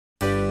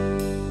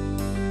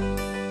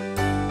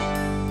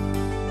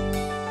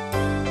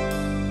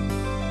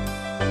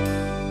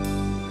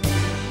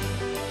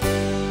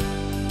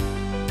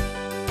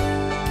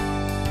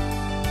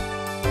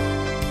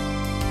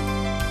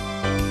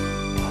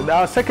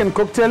our second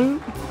cocktail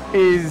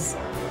is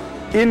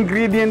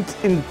ingredient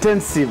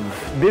intensive.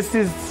 This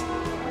is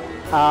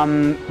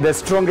the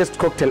strongest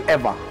cocktail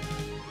ever.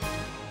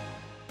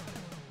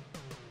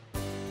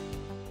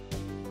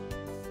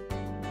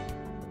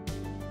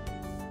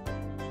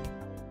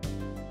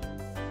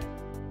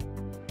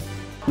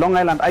 Long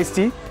Island iced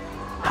tea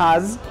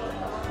has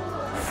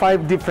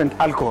 5 different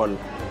alcohol,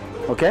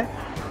 okay?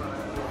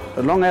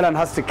 The Long Island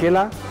has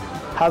tequila,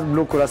 has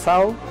blue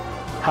curacao,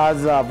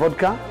 has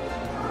vodka,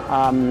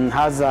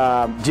 has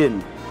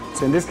gin.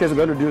 So in this case,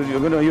 you're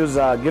going to use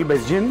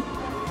Gilbey's gin,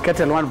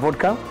 Ketel One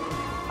vodka,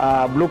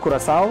 blue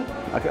curacao,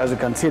 as you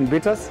can see in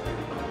bitters,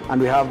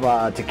 and we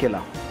have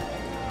tequila.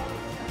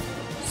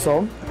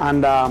 So,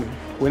 and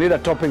we need a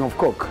topping of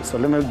Coke. So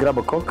let me grab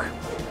a Coke.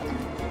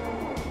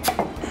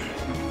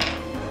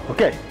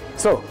 Okay,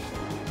 so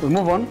we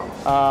move on.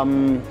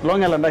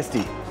 Long Island iced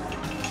tea.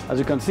 As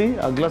you can see,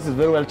 our glass is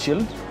very well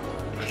chilled.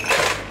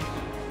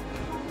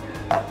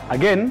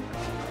 Again,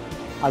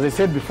 as I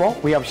said before,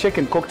 we have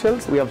shaken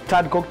cocktails, we have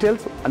stirred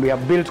cocktails, and we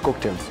have built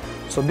cocktails.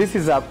 So this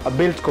is a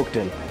built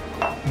cocktail.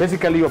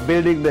 Basically, you're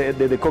building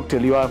the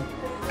cocktail.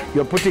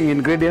 You're putting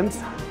ingredients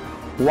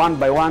one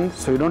by one,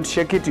 so you don't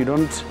shake it, you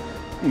don't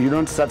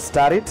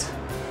stir it.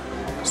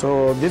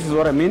 So this is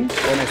what I mean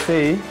when I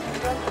say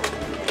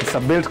it's a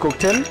built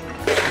cocktail.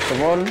 First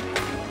of all,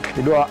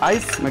 we do our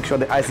ice. Make sure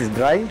the ice is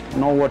dry,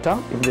 no water.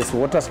 If there's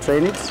water,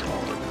 strain it.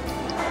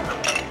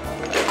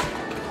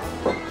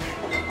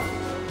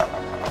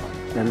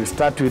 Then we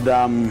start with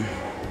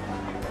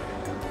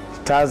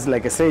stars,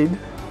 like I said,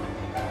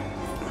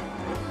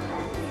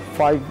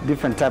 5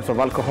 different types of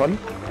alcohol.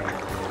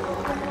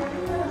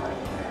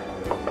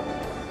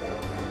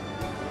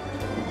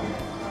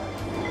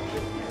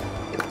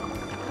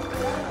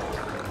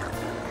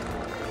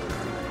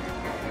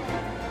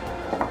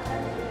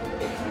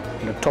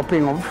 The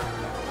topping of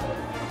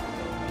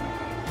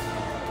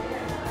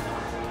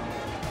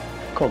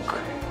Coke.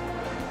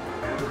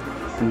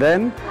 And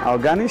then our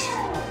garnish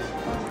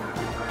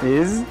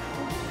is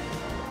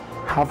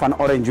half an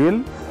orange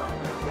wheel.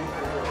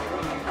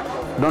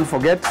 Don't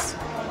forget,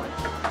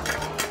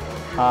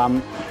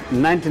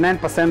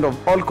 99%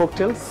 of all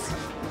cocktails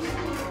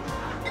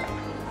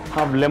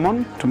have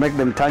lemon to make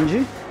them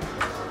tangy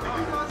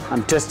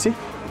and tasty.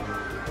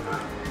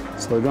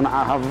 So we're gonna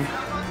have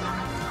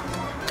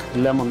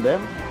lemon there,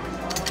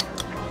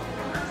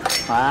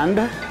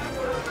 and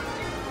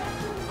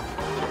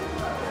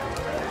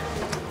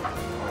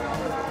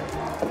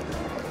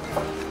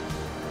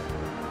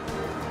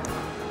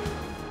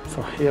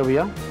so here we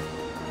are,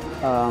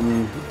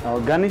 our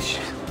garnish.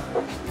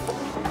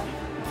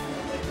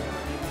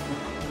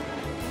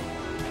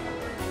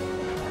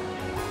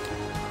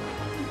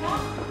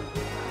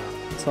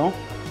 So,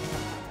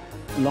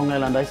 Long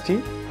Island iced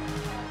tea.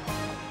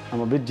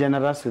 I'm a bit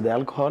generous with the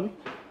alcohol.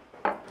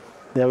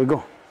 There we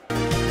go.